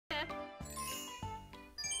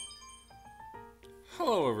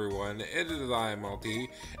Hello everyone, it is I, Malty,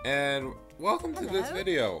 and welcome to this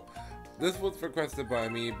video. This was requested by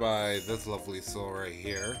me by this lovely soul right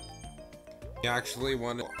here. He actually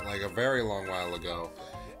won it like a very long while ago,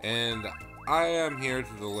 and I am here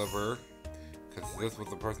to deliver, because this was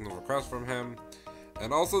the personal request from him.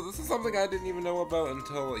 And also, this is something I didn't even know about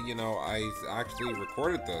until, I actually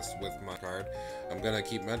recorded this with my card. I'm gonna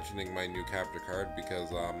keep mentioning my new capture card because,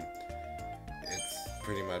 it's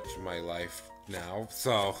pretty much my life now,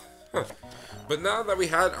 so. But now that we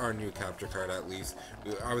had our new capture card, at least,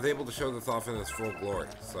 I was able to show this off in its full glory,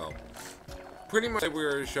 so. Pretty much we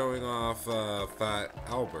were showing off, Fat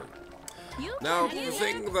Albert. Now, the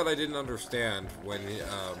thing that I didn't understand when, the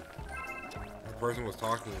person was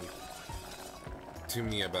talking to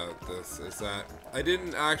me about this is that I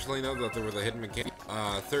didn't actually know that there was a hidden mechanic.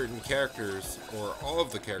 Certain characters, or all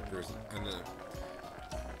of the characters in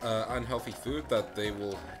unhealthy food, that they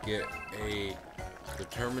will get a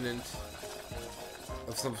determinant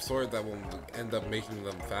of some sort that will end up making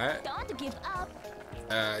them fat. Don't give up.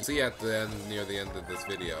 See at the end, near the end of this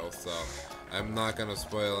video, so I'm not gonna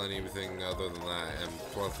spoil anything other than that, and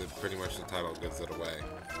plus pretty much the title gives it away.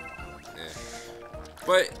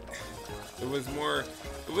 But it was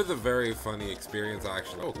a very funny experience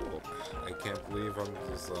actually. Oh, cool. I can't believe I'm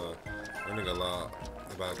just learning a lot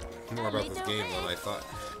more about this game than I thought.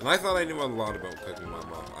 And I thought I knew a lot about Cooking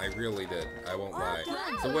Mama. I really did. I won't lie.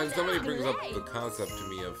 So when somebody brings up the concept to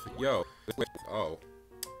me of, yo, oh,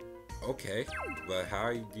 okay, but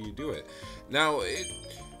how do you do it? Now,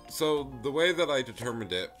 so the way that I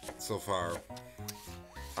determined it so far,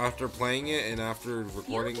 after playing it and after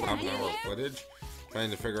recording half an hour of footage,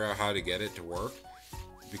 trying to figure out how to get it to work,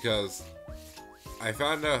 because I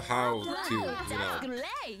found out how to,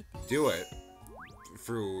 do it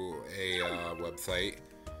through a website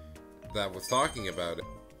that was talking about it.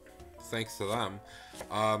 Thanks to them,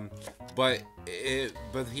 but they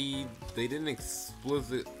didn't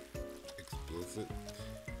explicitly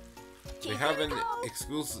teach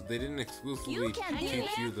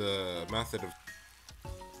you the method of.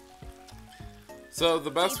 So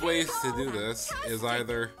the best ways to do this is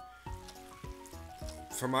either,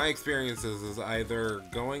 from my experiences, is either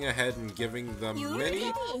going ahead and giving them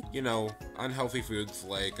many, unhealthy foods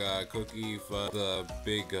like cookie, the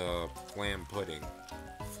big flam pudding.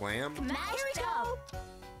 Flam?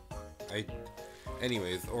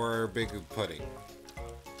 Anyways, or big pudding.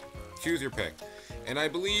 Choose your pick. And I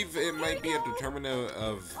believe it might be a determinant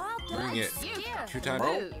of doing it 2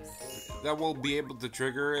 times. That will be able to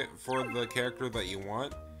trigger it for the character that you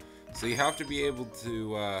want. So you have to be able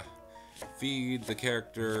to feed the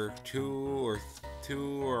character two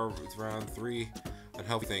or around 3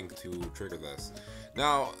 unhealthy things to trigger this.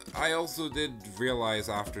 Now, I also did realize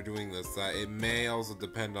after doing this that it may also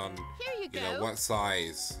depend on what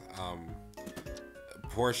size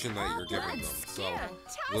portion that you're giving them. So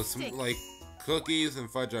with some, like cookies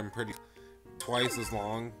and fudge, I'm pretty twice as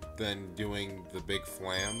long than doing the big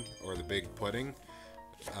flam or the big pudding,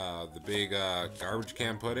 the big garbage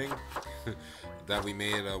can pudding that we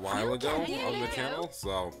made a while ago on the channel.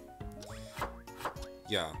 So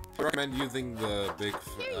yeah, I recommend using the big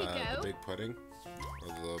pudding, or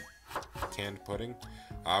the canned pudding.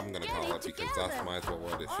 I'm gonna call it because that's might as well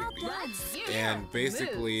what it should be. And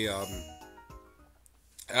basically,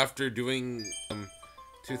 after doing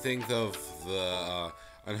 2 things of the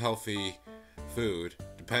unhealthy food,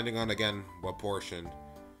 depending on again what portion,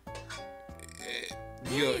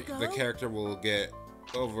 the character will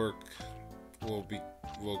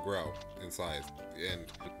will grow in size, and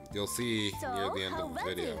you'll see near the end of the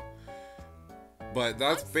video. But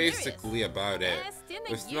that's basically about it.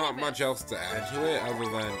 There's not much else to add to it other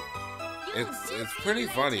than it's pretty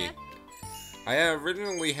funny. I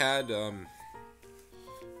originally had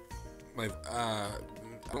my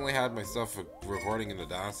stuff recording in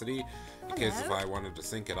Audacity in case if I wanted to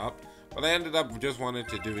sync it up, but I ended up just wanting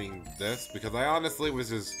to doing this because I honestly was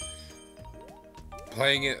just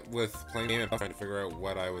playing it and trying to figure out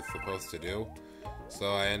what I was supposed to do.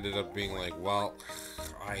 So I ended up being like, well,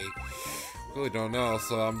 I really don't know,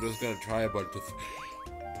 so I'm just gonna try a bunch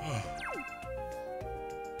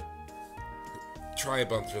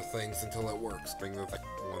of things until it works. Bring this like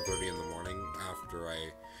 1:30 in the morning after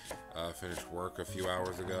I finished work a few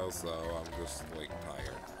hours ago, so I'm just like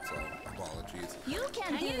tired, so apologies. You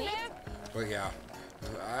can do it. But yeah,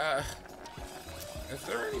 is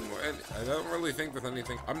there any more? I don't really think there's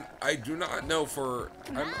anything. I do not know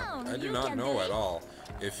I do not know at all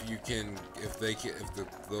if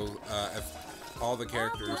all the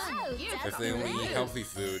characters, if they only eat healthy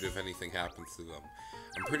food, if anything happens to them.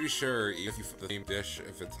 I'm pretty sure if you the same dish,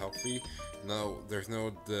 if it's healthy, there's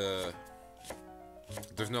no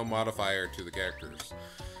modifier to the characters.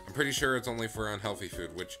 I'm pretty sure it's only for unhealthy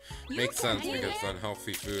food, which makes sense because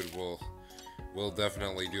unhealthy food will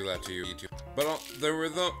definitely do that to you. But there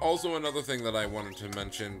was also another thing that I wanted to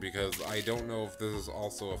mention, because I don't know if this is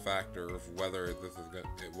also a factor of whether it works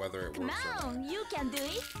or not. You can do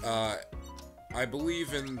it. I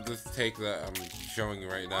believe in this take that I'm showing you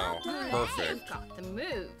right now. Perfect. Got the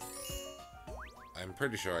moves. I'm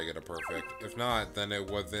pretty sure I get a perfect. If not, then it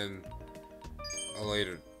was in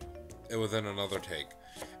another take.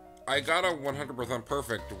 I got a 100%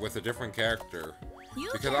 perfect with a different character.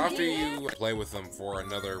 Because after you play with them for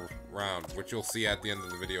another round, which you'll see at the end of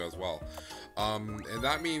the video as well, and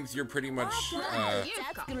that means you're pretty much,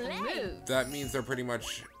 that means they're pretty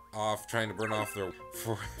much off trying to burn off their,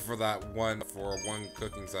 for one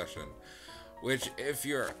cooking session. Which,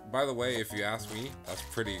 by the way, if you ask me, that's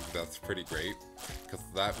pretty great, because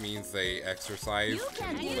that means they exercise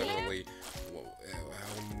literally,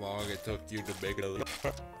 how long it took you to make it.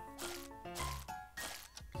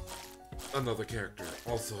 Another character.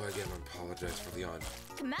 Also, again, I apologize for the yawn.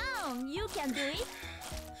 Come on, you can do it.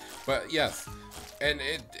 But yes, and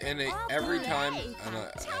every time,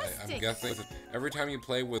 I'm guessing, every time you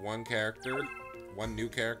play with one new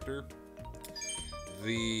character,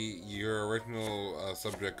 your original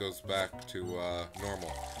subject goes back to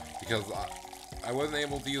normal. Because I wasn't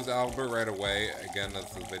able to use Albert right away. Again,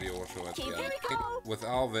 that's the video we'll show at the end. With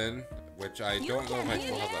Alvin, which I don't know if I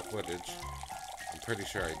still have that footage. I'm pretty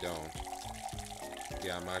sure I don't.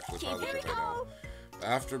 Yeah, I'm actually positive I don't.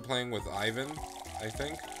 After playing with Ivan, I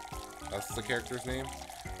think that's the character's name.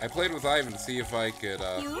 I played with Ivan to see if I could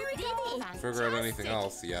figure out anything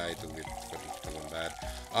else. Yeah, I deleted the footage because I'm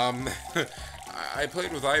bad. I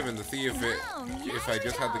played with Ivan to see if I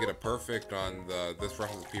just had to get a perfect on this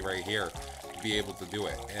recipe right here to be able to do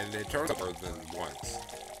it, and it turns out more than once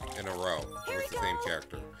in a row with the same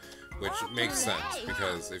character. Which makes sense,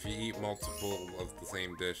 because if you eat multiple of the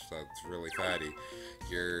same dish that's really fatty,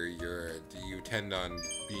 you tend on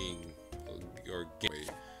being or gaining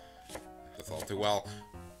weight. That's all too well.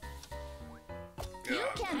 You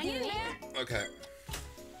can do it. Okay.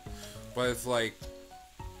 But it's like,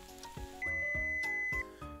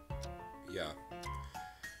 yeah.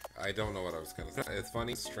 I don't know what I was gonna say. It's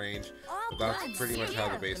funny, strange, but that's pretty much how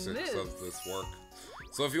the basics of this work.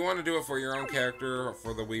 So if you want to do it for your own character,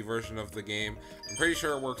 for the Wii version of the game, I'm pretty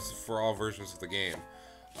sure it works for all versions of the game.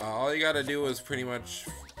 All you gotta do is pretty much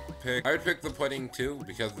I would pick the pudding too,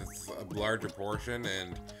 because it's a larger portion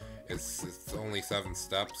and it's only 7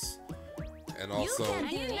 steps. And also,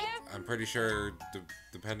 I'm pretty sure,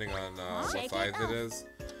 depending on what size it is,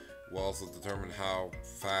 will also determine how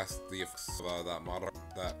fast the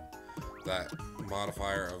that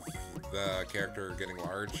modifier of the character getting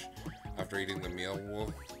large after eating the meal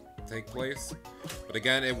will take place. But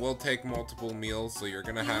again, it will take multiple meals, so you're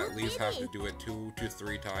gonna at least have to do it 2 to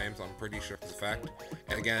 3 times. I'm pretty sure it's effect.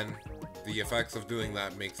 And again, the effects of doing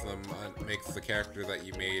that makes the character that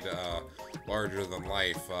you made larger than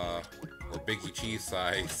life, or Biggie Cheese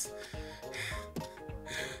size.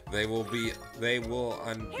 They will be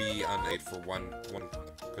unmade for one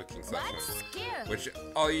cooking session. Which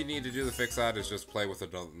all you need to do to fix that is just play with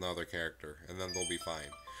another character, and then they'll be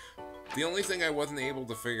fine. The only thing I wasn't able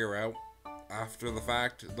to figure out after the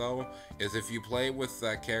fact, though, is if you play with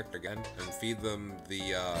that character again and feed them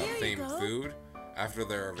the same food after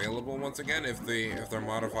they're available once again, if their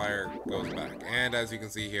modifier goes back. And as you can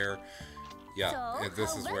see here, yeah,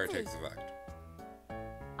 this is where it takes effect.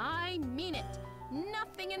 I mean it.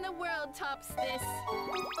 Nothing in the world tops this.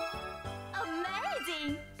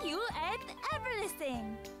 Amazing! You ate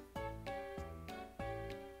everything.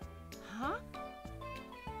 Huh?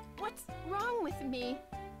 What's wrong with me?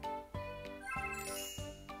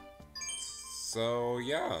 So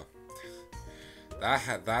yeah,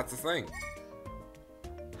 that's the thing.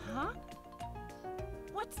 Huh?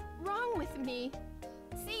 What's wrong with me?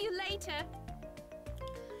 See you later.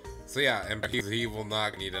 So yeah, and he will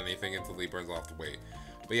not need anything until he burns off the weight.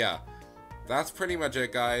 But yeah, that's pretty much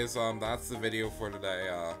it, guys. That's the video for today.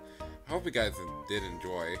 I hope you guys did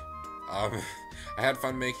enjoy. I had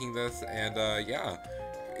fun making this, and yeah.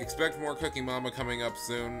 Expect more Cooking Mama coming up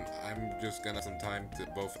soon. I'm just gonna have some time to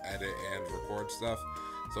both edit and record stuff.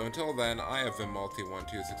 So until then, I have been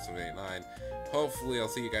Multi126789. Hopefully I'll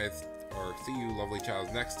see you guys, or see you lovely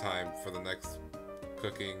childs next time for the next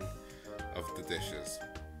cooking of the dishes.